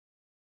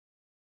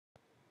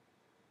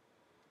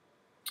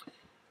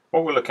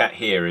What we'll look at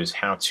here is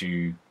how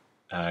to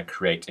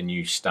create a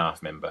new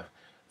staff member.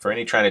 For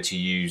any trainer to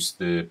use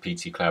the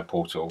PT Cloud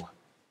portal,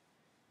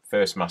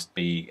 first must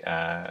be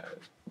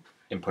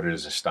inputted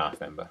as a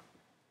staff member.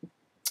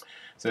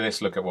 So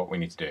let's look at what we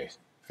need to do.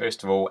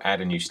 First of all,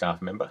 add a new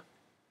staff member.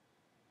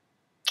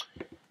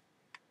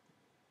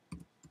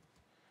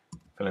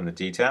 Fill in the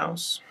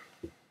details.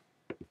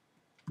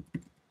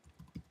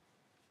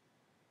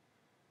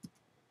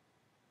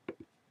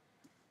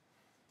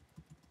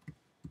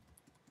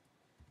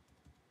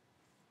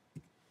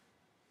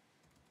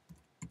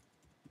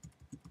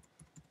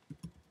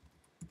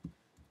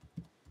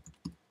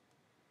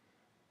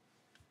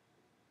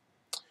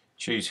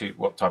 Choose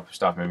what type of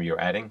staff member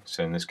you're adding.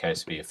 So in this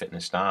case, it'll be a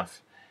fitness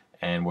staff.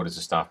 And what is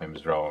the staff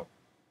member's role?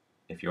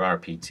 If you are a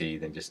PT,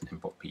 then just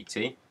import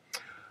PT.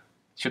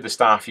 Should the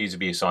staff user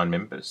be assigned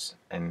members?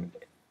 And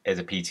as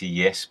a PT,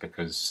 yes,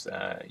 because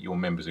your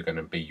members are going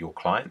to be your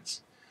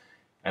clients.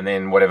 And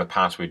then whatever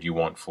password you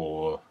want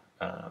for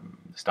the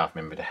staff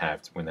member to have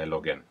when they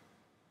log in.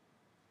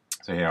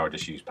 So here I'll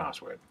just use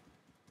password.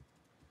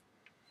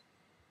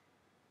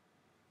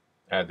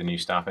 Add the new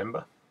staff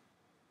member.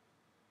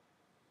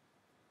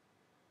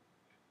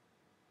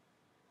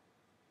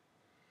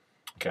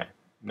 Okay,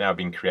 now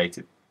being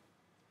created.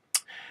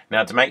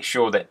 Now to make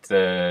sure that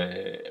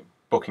the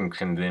booking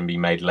can then be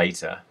made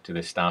later to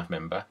the staff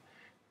member,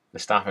 the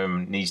staff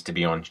member needs to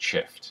be on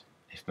shift.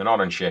 If they're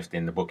not on shift,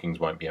 then the bookings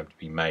won't be able to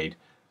be made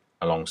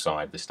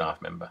alongside the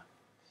staff member.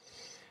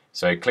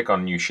 So click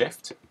on new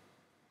shift.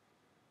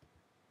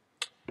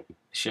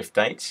 Shift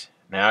date.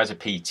 Now as a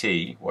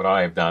PT, what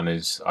I have done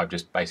is I've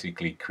just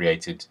basically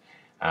created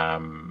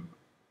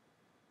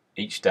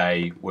each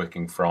day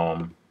working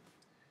from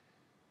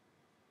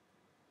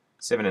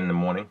 7 in the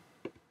morning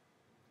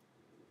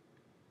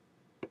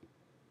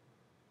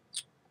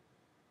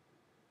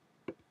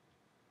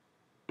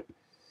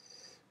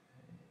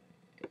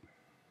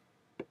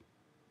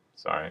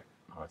sorry,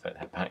 I'll take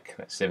that back.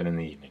 That's 7 in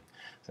the evening.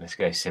 So let's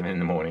go 7 in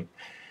the morning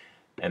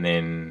and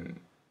then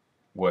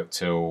work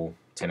till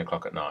 10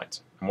 o'clock at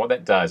night. And what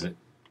that does, it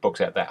books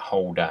out that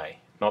whole day.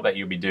 Not that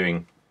you'll be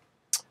doing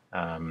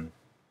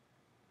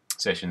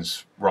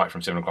sessions right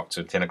from 7 o'clock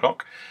to 10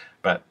 o'clock,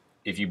 but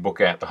if you book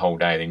out the whole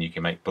day, then you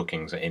can make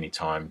bookings at any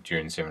time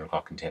during 7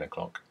 o'clock and 10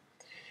 o'clock.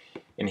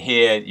 In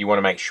here, you want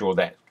to make sure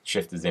that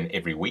shift is in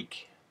every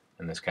week,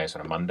 in this case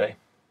on a Monday,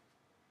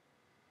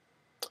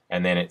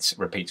 and then it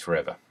repeats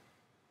forever.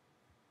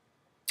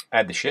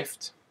 Add the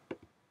shift,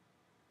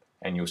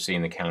 and you'll see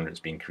in the calendar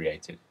it's been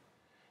created.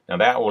 Now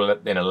that will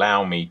then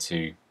allow me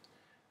to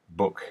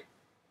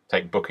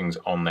take bookings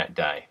on that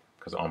day,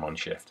 because I'm on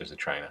shift as a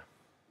trainer.